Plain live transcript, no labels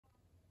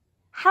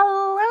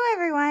Hello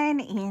everyone,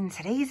 in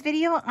today's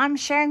video I'm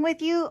sharing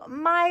with you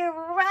my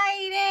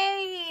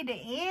Rite Aid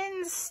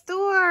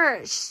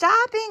in-store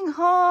shopping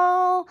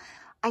haul.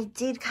 I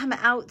did come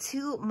out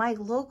to my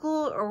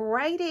local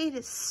Rite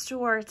Aid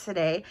store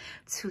today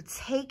to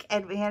take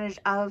advantage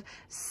of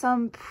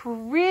some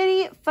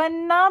pretty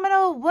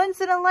phenomenal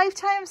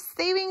once-in-a-lifetime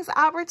savings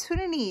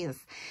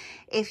opportunities.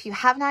 If you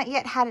have not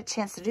yet had a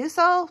chance to do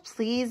so,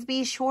 please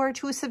be sure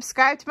to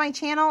subscribe to my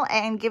channel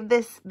and give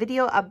this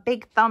video a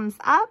big thumbs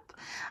up.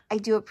 I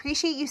do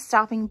appreciate you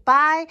stopping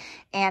by,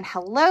 and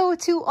hello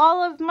to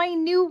all of my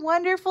new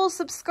wonderful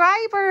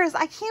subscribers.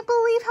 I can't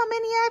believe how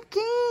many I've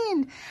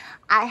gained.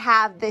 I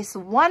have this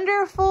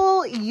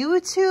wonderful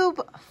YouTube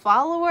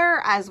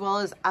follower as well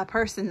as a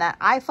person that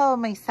I follow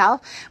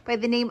myself by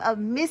the name of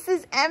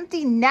Mrs.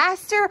 Empty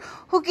Nester,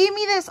 who gave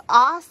me this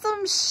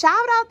awesome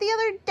shout out the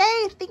other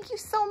day. Thank you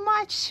so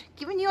much.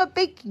 Giving you a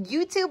big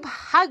YouTube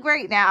hug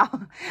right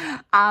now.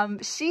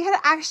 She had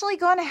actually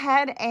gone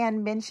ahead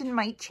and mentioned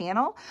my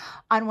channel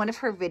on one of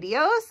her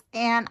videos,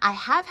 and I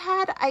have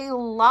had a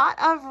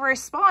lot of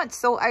response,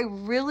 so I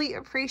really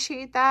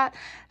appreciate that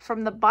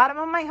from the bottom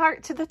of my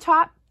heart to the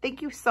top.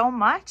 Thank you so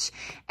much.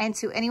 And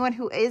to anyone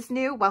who is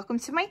new, welcome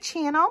to my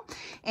channel.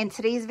 In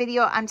today's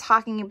video, I'm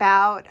talking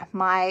about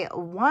my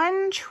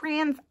one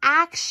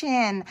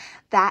transaction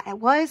that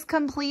was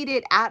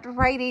completed at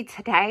Rite Aid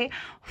today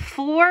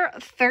for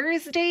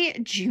Thursday,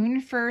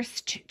 June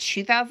 1st,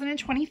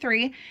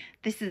 2023.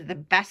 This is the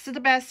best of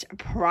the best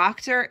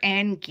Procter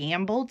and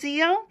Gamble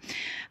deal.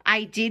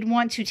 I did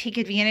want to take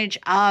advantage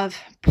of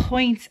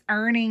points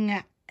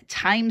earning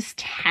times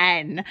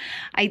 10.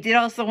 I did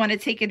also want to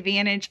take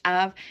advantage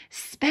of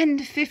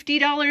spend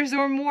 $50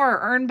 or more,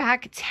 earn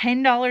back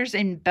 $10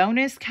 in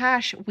bonus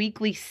cash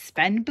weekly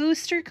spend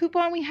booster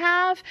coupon we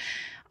have.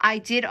 I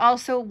did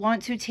also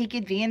want to take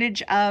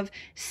advantage of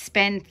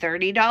spend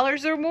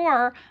 $30 or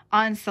more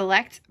on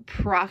select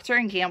Procter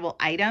 & Gamble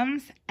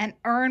items and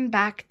earn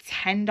back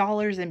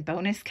 $10 in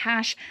bonus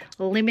cash,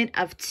 limit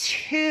of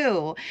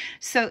 2.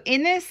 So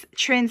in this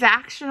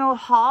transactional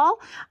haul,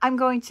 I'm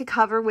going to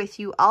cover with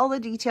you all the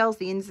details,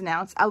 the ins and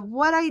outs of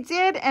what I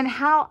did and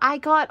how I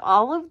got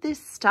all of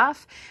this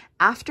stuff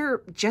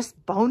after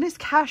just bonus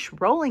cash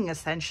rolling,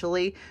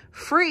 essentially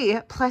free,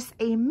 plus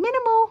a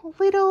minimal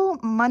little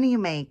money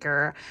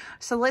maker.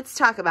 So let's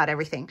talk about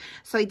everything.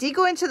 So I did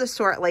go into the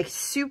store like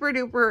super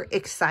duper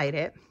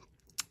excited.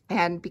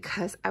 And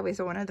because I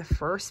was one of the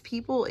first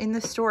people in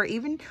the store,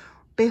 even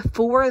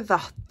before the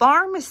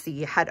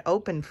pharmacy had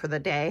opened for the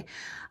day,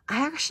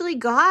 I actually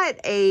got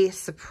a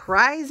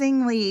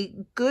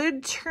surprisingly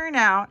good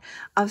turnout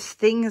of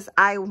things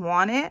I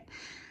wanted.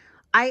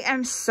 I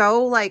am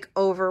so like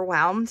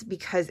overwhelmed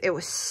because it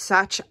was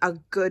such a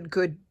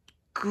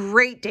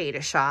great day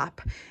to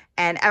shop,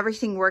 and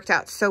everything worked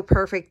out so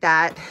perfect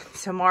that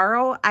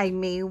tomorrow I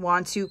may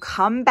want to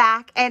come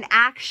back and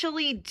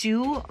actually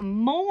do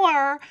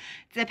more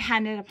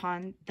dependent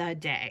upon the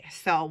day.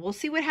 So we'll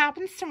see what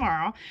happens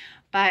tomorrow.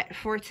 But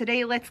for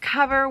today, let's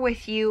cover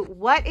with you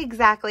what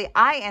exactly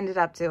I ended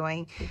up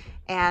doing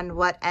and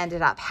what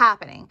ended up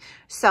happening.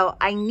 So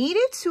I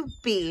needed to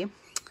be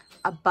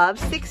above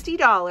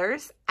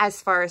 $60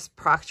 as far as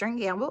Procter &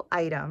 Gamble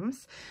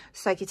items,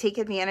 so I could take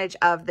advantage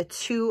of the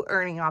 2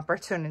 earning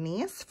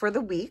opportunities for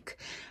the week.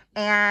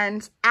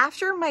 And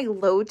after my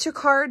load to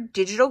card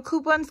digital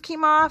coupons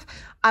came off,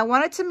 I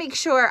wanted to make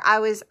sure I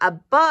was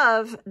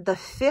above the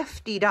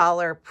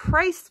 $50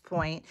 price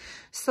point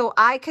so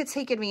I could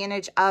take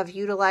advantage of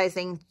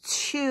utilizing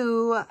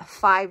 2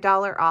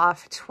 $5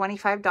 off,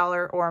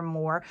 $25 or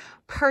more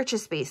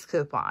purchase-based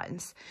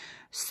coupons.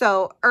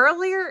 So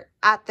earlier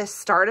at the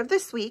start of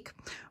this week,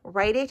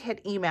 Rite Aid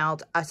had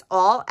emailed us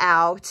all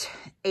out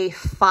a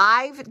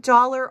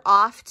 $5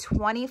 off,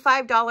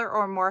 $25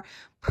 or more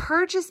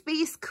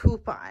purchase-based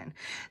coupon.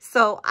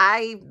 So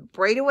I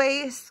right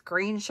away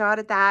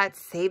screenshotted that,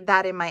 saved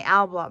that in my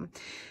album.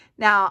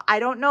 Now, I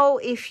don't know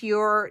if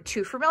you're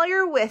too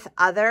familiar with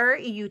other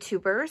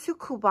YouTubers who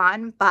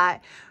coupon,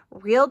 but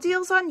Real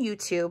Deals on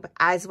YouTube,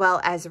 as well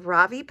as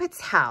Ravi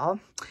Patel,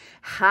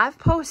 have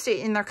posted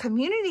in their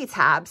community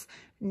tabs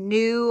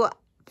new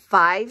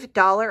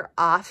 $5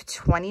 off,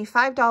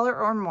 $25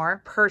 or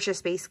more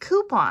purchase-based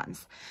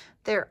coupons.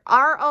 There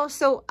are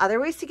also other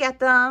ways to get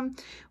them.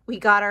 We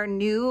got our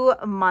new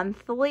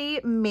monthly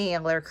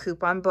mailer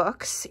coupon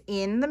books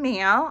in the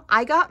mail.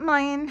 I got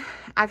mine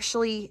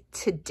actually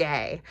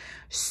today.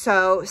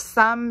 So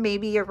some may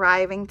be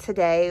arriving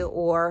today,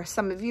 or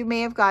some of you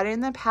may have got it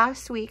in the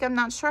past week. I'm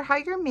not sure how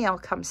your mail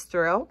comes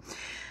through.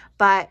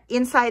 But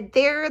inside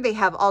there, they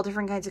have all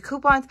different kinds of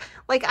coupons.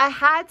 Like I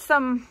had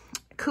some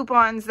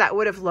coupons that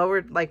would have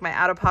lowered like my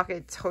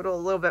out-of-pocket total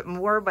a little bit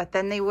more, but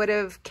then they would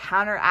have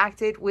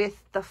counteracted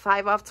with the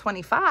 5 off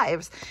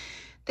 25s.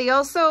 They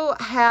also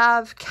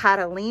have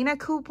Catalina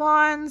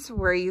coupons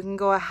where you can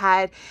go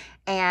ahead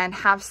and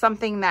have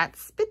something that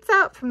spits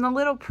out from the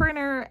little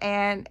printer,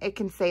 and it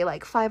can say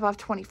like 5 off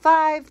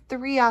 25,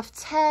 3 off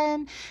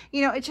 10.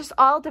 You know, it just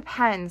all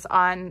depends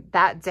on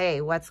that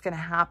day what's going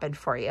to happen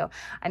for you.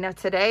 I know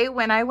today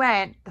when I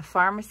went, the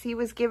pharmacy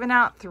was giving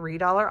out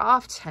 $3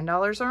 off,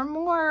 $10 or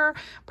more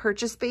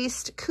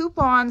purchase-based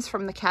coupons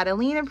from the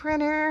Catalina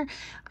printer.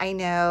 I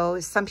know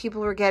some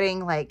people were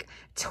getting like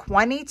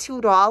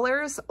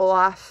 $22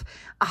 off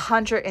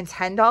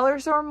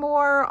 $110 or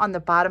more on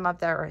the bottom of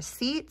their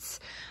receipts.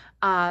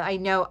 I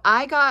know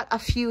I got a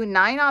few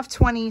 9 off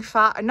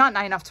 25, not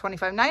 9 off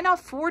 25, 9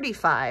 off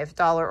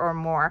 $45 or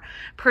more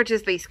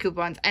purchase-based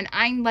coupons. And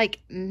I like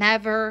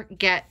never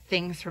get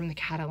things from the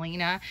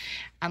Catalina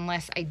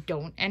unless I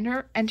don't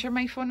enter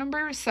my phone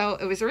number. So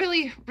it was a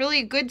really,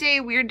 really good day,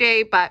 weird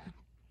day, but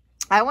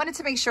I wanted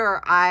to make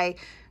sure I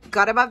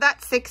got above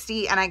that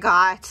 60, and I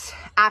got,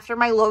 after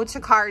my load to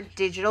card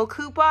digital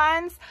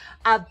coupons,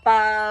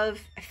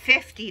 above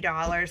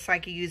 $50 so I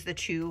could use the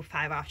 2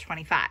 5 off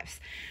 25s.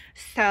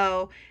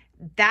 So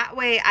that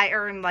way I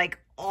earn like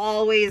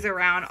always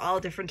around all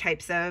different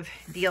types of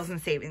deals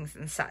and savings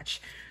and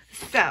such.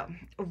 So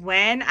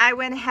when I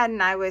went ahead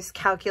and I was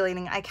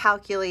calculating, I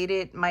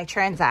calculated my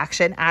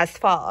transaction as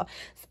follows.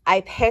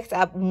 I picked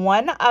up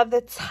one of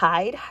the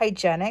Tide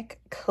Hygienic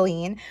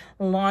Clean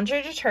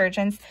laundry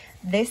detergents.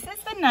 This is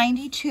the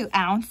 92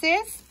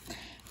 ounces.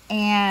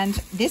 And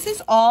this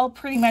is all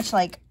pretty much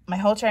like my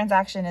whole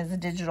transaction is a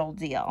digital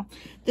deal.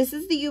 This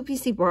is the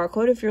UPC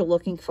barcode if you're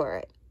looking for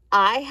it.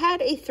 I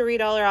had a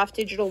 $3 off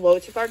digital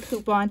load to card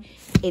coupon.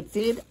 It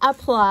did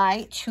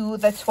apply to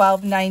the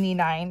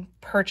 $12.99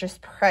 purchase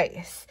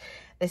price.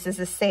 This is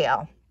a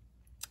sale.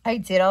 I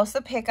did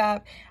also pick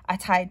up a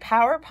Tide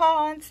Power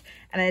Pods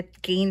and a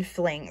Gain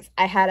Flings.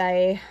 I had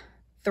a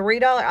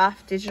 $3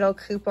 off digital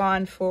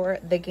coupon for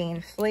the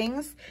Gain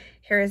Flings.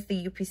 Here is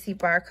the UPC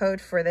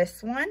barcode for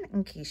this one,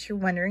 in case you're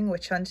wondering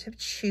which one to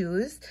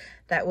choose.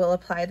 That will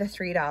apply the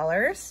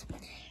 $3.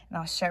 And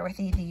I'll share with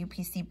you the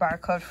UPC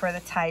barcode for the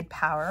Tide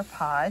Power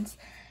Pods.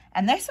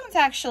 And this one's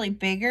actually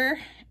bigger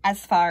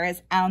as far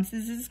as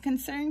ounces is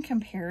concerned,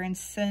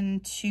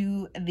 comparison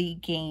to the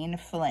Gain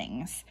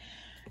Flings.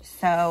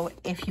 So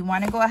if you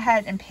want to go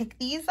ahead and pick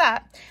these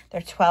up,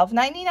 they're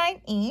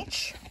 $12.99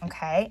 each,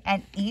 okay?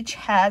 And each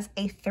has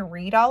a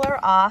 $3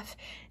 off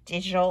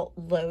digital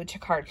load to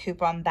card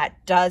coupon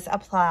that does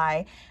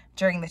apply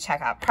during the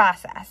checkout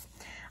process.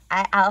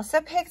 I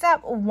also picked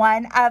up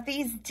one of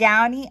these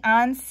Downy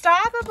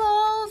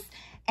Unstoppables,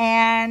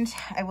 and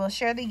I will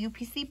share the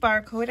UPC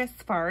barcode as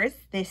far as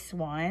this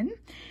one.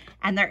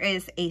 And there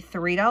is a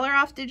 $3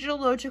 off digital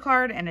load to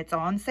card, and it's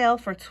on sale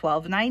for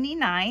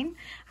 $12.99. I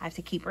have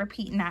to keep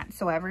repeating that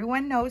so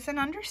everyone knows and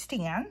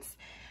understands.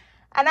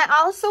 And I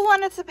also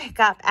wanted to pick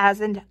up as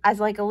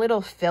like a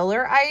little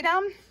filler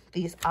item,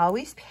 these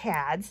Always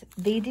pads.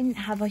 They didn't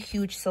have a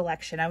huge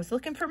selection. I was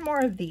looking for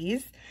more of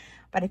these,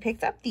 but I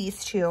picked up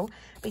these two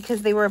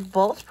because they were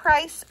both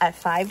priced at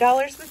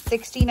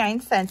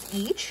 $5.69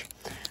 each.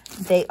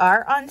 They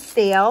are on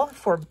sale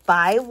for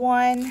buy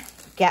one,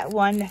 get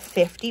one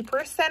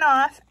 50%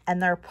 off,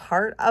 and they're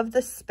part of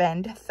the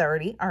spend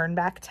 30, earn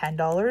back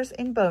 $10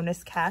 in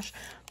bonus cash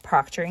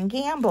Procter &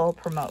 Gamble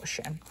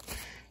promotion.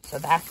 So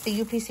that's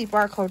the UPC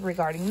barcode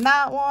regarding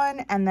that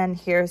one. And then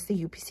here's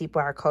the UPC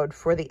barcode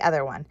for the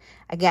other one.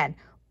 Again,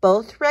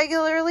 both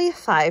regularly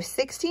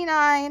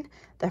 $5.69.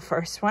 The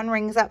first one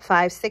rings up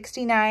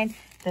 $5.69.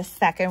 The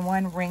second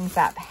one rings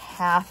up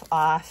half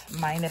off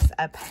minus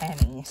a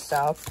penny.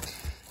 So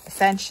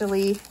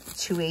essentially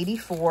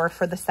 $2.84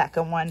 for the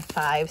second one,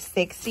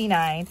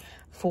 $5.69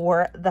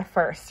 for the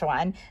first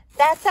one.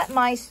 That's at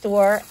my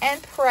store,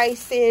 and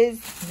prices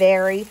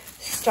vary,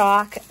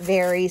 stock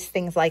varies,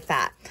 things like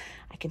that.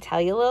 I can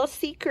tell you a little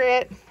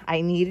secret.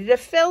 I needed a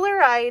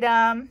filler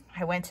item.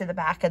 I went to the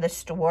back of the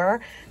store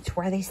to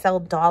where they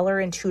sell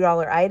 $1 and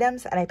 $2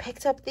 items, and I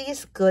picked up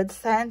these Good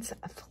Sense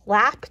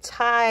flap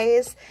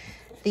ties.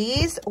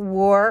 These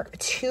were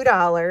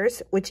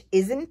 $2, which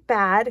isn't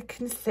bad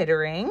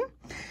considering.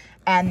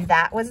 And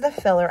that was the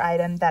filler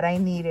item that I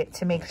needed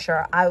to make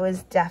sure I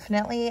was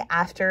definitely,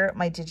 after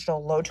my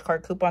digital load to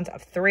card coupons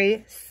of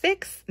 3,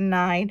 6,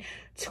 9,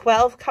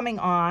 12 coming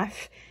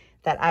off,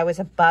 that I was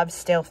above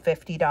still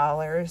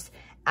 $50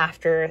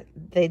 after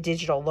the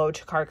digital load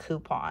to card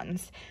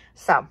coupons.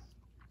 So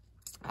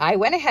I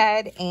went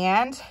ahead,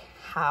 and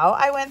how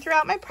I went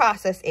throughout my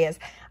process is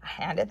I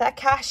handed that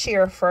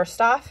cashier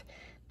first off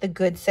the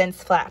Good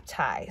Sense flap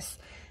ties.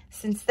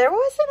 Since there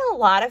wasn't a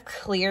lot of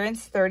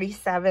clearance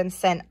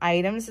 37-cent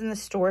items in the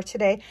store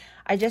today,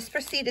 I just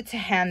proceeded to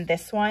hand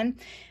this one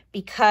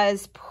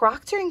because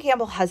Procter &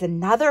 Gamble has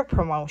another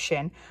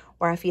promotion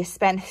where if you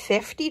spend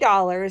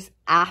 $50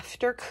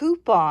 after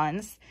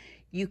coupons,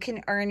 you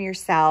can earn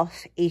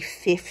yourself a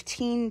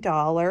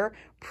 $15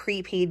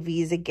 prepaid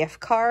Visa gift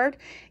card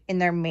in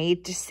their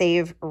Made to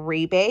Save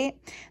rebate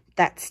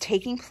that's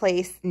taking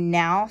place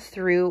now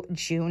through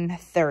June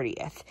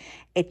 30th.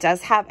 It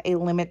does have a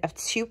limit of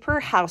 2 per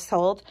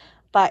household,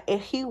 But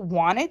if you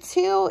wanted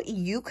to,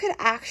 you could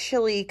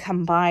actually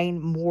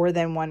combine more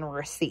than one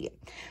receipt.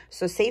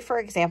 So say, for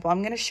example,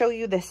 I'm going to show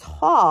you this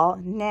haul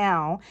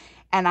now,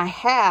 and I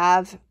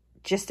have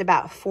just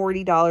about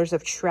 $40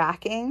 of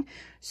tracking.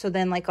 So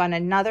then like on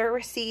another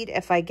receipt,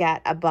 if I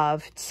get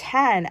above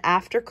 10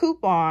 after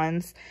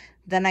coupons,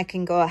 then I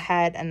can go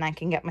ahead and I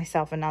can get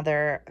myself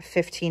another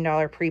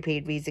 $15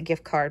 prepaid Visa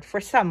gift card for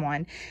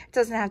someone. It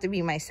doesn't have to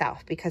be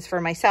myself, because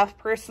for myself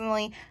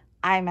personally,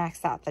 I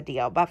maxed out the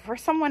deal. But for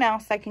someone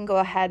else, I can go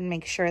ahead and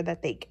make sure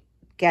that they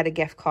get a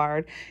gift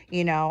card,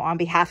 you know, on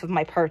behalf of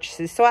my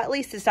purchases. So at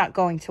least it's not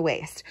going to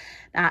waste.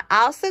 Now,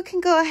 I also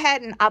can go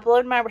ahead and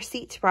upload my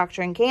receipt to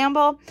Procter &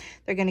 Gamble.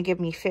 They're going to give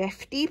me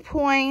 50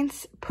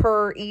 points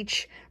per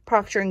each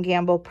Procter &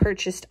 Gamble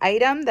purchased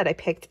item that I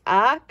picked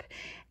up.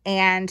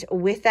 And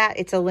with that,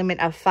 it's a limit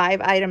of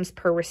 5 items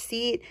per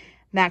receipt,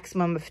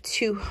 maximum of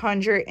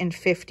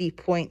 250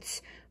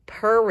 points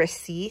per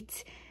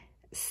receipt.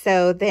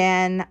 So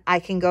then I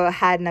can go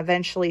ahead and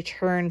eventually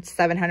turn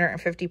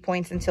 750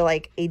 points into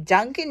like a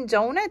Dunkin'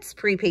 Donuts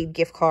prepaid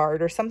gift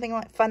card or something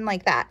like fun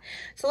like that.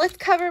 So let's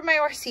cover my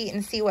receipt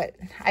and see what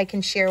I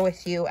can share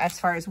with you as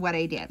far as what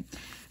I did.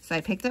 So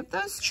I picked up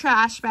those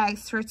trash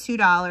bags for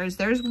 $2.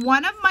 There's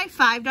one of my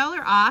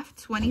 $5 off,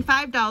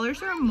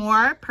 $25 or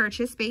more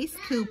purchase-based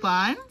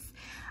coupons.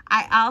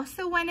 I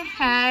also went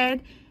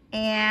ahead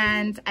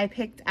and I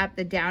picked up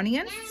the Downy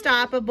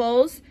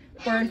Unstoppables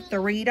for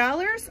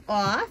 $3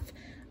 off.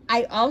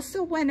 I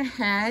also went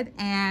ahead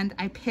and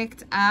I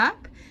picked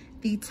up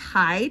the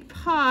Tide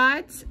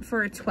Pods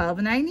for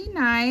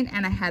 $12.99,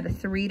 and I had a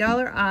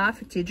 $3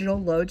 off digital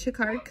load to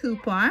card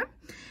coupon.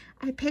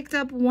 I picked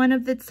up one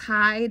of the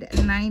Tide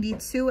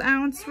 92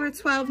 ounce for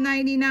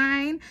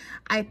 $12.99.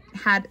 I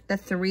had the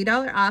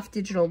 $3 off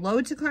digital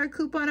load to card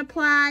coupon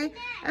apply.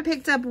 I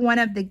picked up one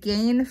of the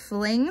Gain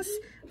Flings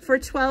for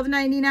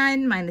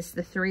 $12.99 minus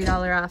the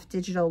 $3 off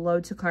digital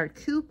load to card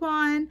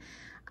coupon.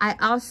 I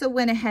also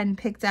went ahead and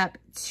picked up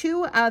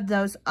 2 of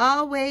those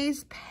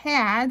Always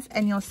pads,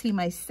 and you'll see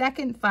my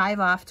second 5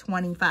 off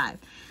 25.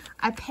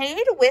 I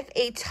paid with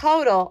a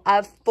total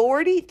of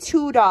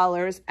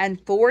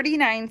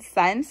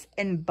 $42.49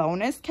 in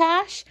bonus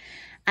cash,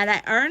 and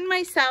I earned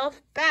myself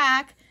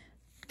back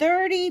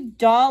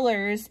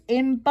 $30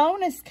 in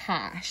bonus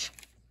cash.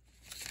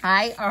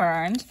 I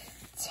earned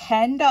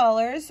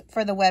 $10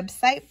 for the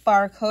website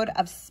barcode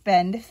of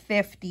spend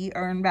 50,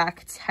 earn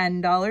back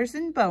 $10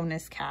 in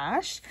bonus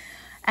cash.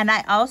 And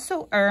I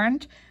also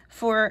earned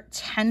for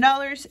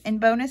 $10 in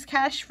bonus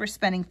cash for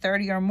spending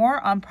 30 or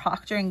more on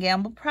Procter &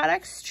 Gamble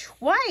products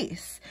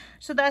twice.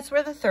 So that's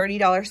where the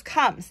 $30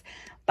 comes.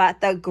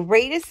 But the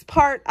greatest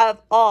part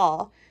of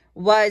all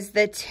was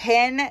the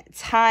 10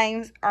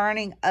 times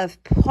earning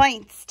of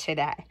points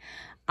today.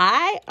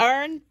 I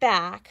earned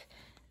back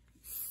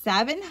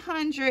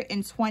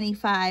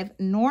 725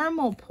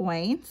 normal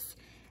points,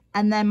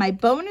 and then my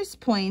bonus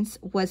points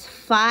was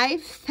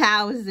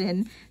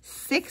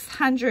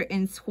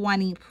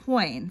 5,620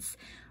 points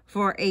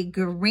for a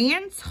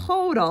grand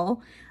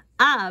total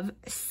of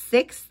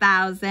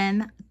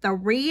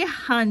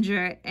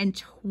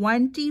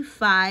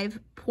 6,325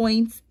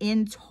 points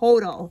in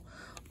total.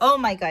 Oh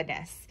my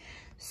goodness.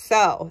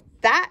 So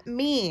that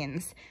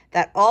means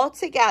that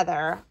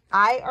altogether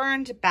I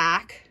earned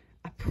back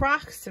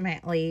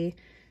approximately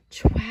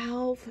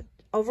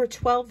over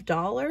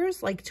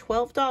 $12, like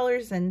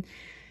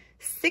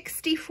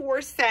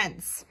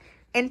 $12.64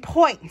 in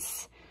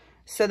points.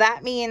 So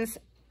that means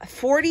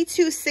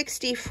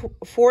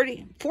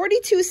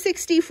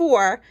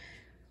 $42.64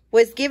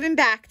 was given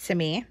back to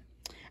me.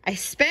 I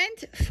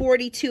spent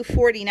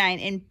 $42.49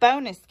 in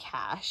bonus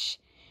cash.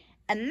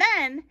 And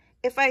then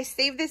if I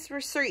save this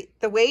receipt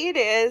the way it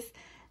is,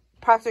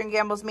 Procter &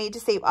 Gamble's Made to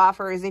Save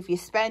offer is if you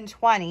spend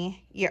 $20,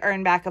 you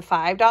earn back a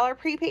 $5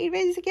 prepaid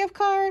Visa gift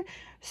card.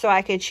 So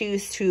I could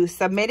choose to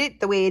submit it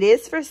the way it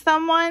is for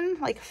someone,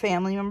 like a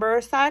family member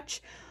or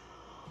such,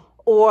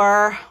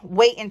 or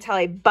wait until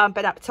I bump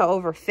it up to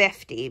over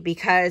 $50,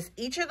 because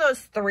each of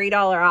those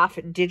 $3 off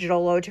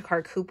digital load to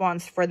card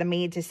coupons for the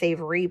Made to Save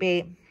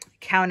rebate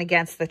count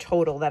against the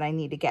total that I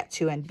need to get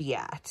to and be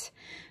at.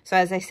 So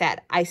as I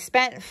said, I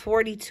spent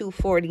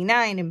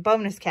 $42.49 in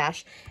bonus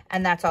cash,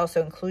 and that's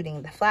also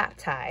including the flat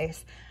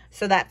ties.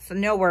 So that's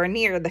nowhere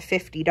near the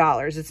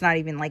 $50. It's not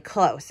even like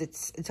close.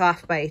 It's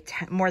off by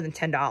more than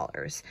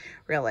 $10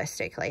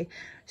 realistically.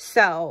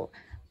 So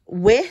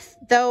with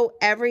though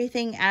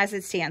everything as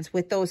it stands,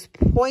 with those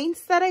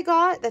points that I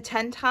got, the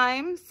 10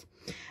 times,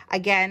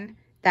 again,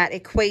 that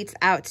equates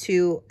out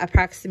to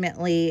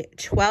approximately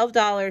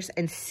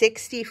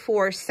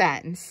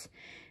 $12.64.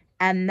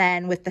 And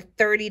then with the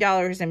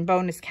 $30 in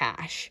bonus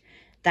cash,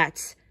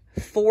 that's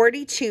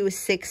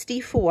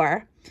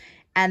 $42.64.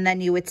 And then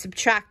you would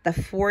subtract the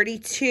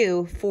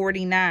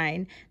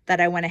 $42.49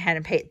 that I went ahead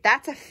and paid.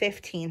 That's a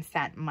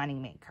 15-cent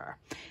moneymaker.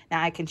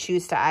 Now I can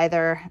choose to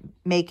either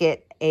make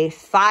it a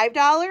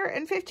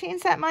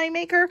 $5.15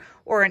 moneymaker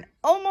or an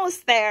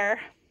almost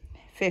there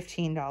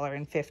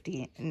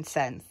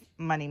 $15.15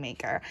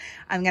 moneymaker.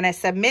 I'm going to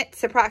submit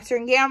to Procter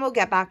 & Gamble,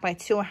 get back my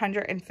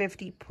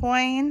 250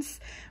 points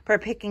for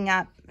picking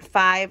up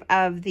 5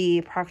 of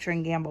the Procter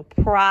 & Gamble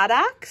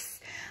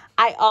products.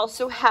 I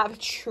also have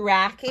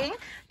tracking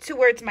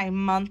towards my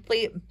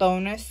monthly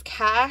bonus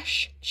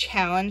cash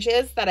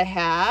challenges that I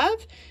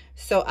have.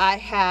 So I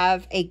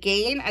have a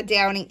Gain, a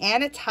Downy,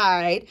 and a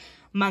Tide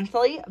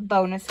monthly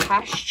bonus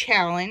cash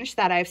challenge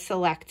that I've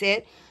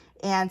selected.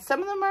 And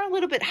some of them are a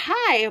little bit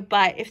high,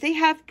 but if they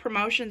have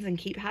promotions and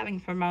keep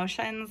having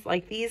promotions,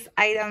 like these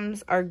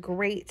items are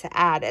great to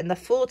add. And the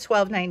full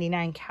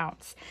 $12.99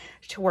 counts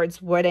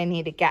towards what I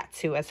need to get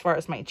to as far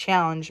as my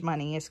challenge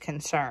money is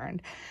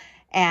concerned.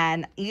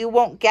 And you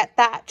won't get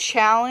that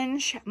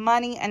challenge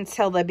money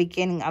until the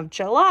beginning of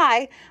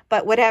July,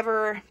 but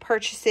whatever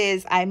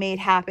purchases I made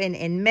happen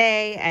in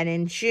May and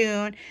in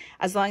June,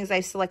 as long as I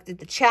selected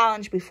the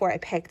challenge before I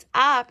picked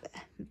up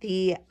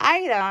the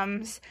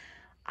items,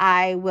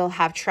 I will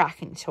have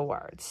tracking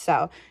towards.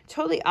 So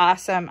totally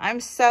awesome. I'm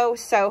so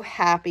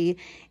happy.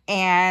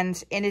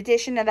 And in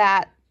addition to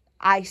that,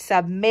 I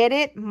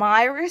submitted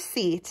my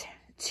receipt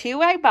to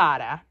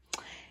Ibotta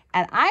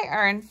and I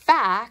earned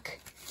back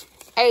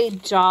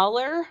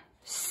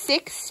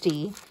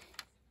 $1.60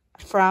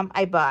 from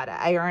Ibotta.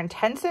 I earned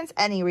 10 cents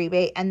any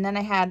rebate, and then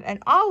I had an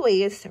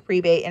always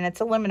rebate, and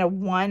it's a limit of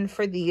 1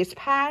 for these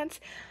pads.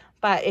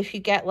 But if you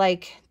get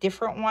like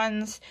different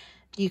ones,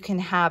 you can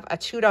have a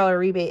 $2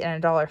 rebate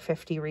and a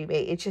 $1.50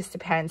 rebate. It just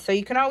depends. So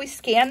you can always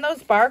scan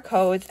those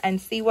barcodes and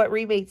see what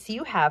rebates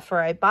you have for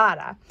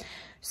Ibotta.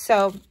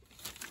 So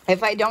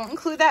if I don't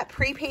include that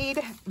prepaid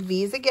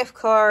Visa gift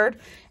card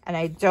and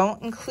I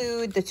don't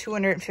include the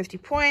 250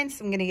 points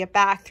I'm going to get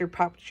back through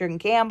Procter &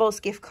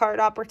 Gamble's gift card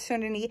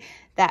opportunity,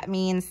 that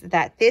means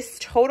that this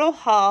total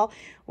haul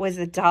was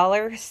a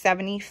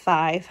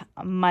 $1.75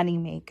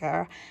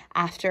 moneymaker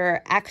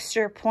after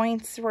extra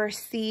points were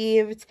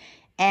received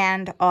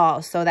and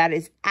all. So that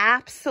is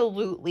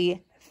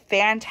absolutely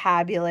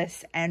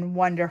fantabulous and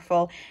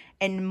wonderful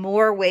in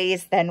more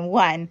ways than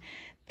one.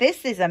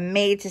 This is a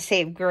made to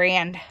save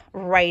grand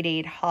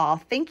RiteAid haul.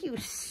 Thank you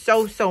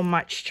so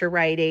much to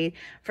RiteAid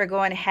for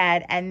going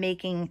ahead and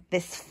making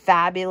this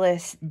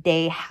fabulous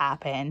day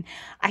happen.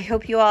 I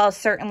hope you all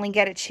certainly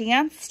get a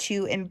chance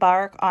to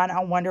embark on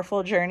a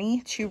wonderful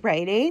journey to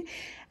RiteAid.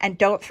 And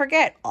don't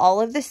forget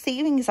all of the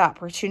savings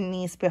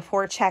opportunities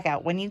before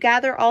checkout. When you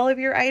gather all of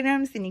your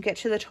items and you get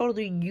to the total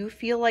you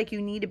feel like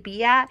you need to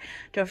be at,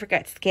 don't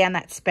forget, scan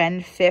that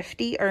spend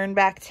 50, earn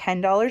back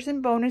 $10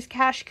 in bonus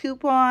cash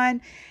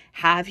coupon.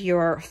 Have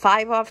your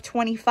 5 off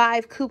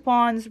 25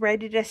 coupons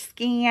ready to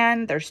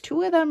scan. There's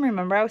 2 of them,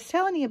 remember I was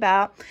telling you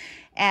about.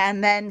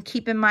 And then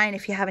keep in mind,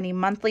 if you have any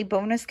monthly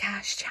bonus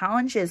cash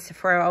challenges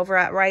for over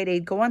at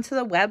RiteAid, go onto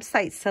the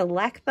website,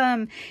 select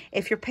them.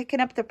 If you're picking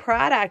up the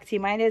product, you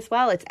might as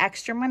well. It's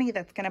extra money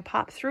that's going to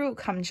pop through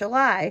come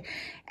July.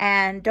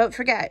 And don't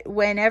forget,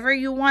 whenever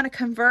you want to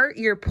convert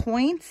your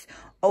points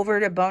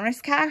over to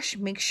bonus cash,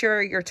 make sure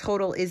your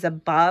total is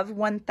above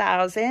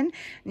 1,000, and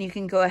you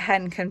can go ahead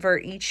and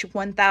convert each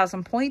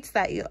 1,000 points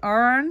that you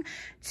earn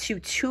to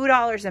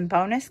 $2 in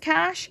bonus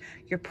cash.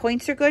 Your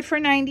points are good for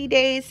 90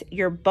 days.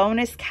 Your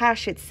bonus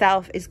cash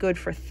itself is good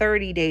for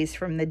 30 days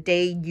from the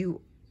day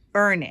you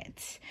earn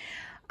it.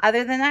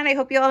 Other than that, I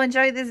hope you all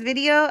enjoyed this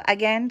video.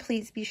 Again,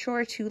 please be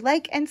sure to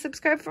like and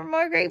subscribe for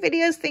more great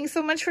videos. Thanks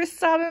so much for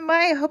stopping by.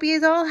 I hope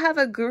you all have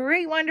a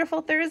great,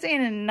 wonderful Thursday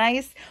and a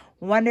nice,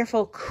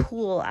 wonderful,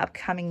 cool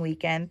upcoming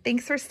weekend.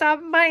 Thanks for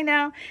stopping by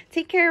now.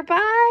 Take care.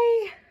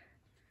 Bye.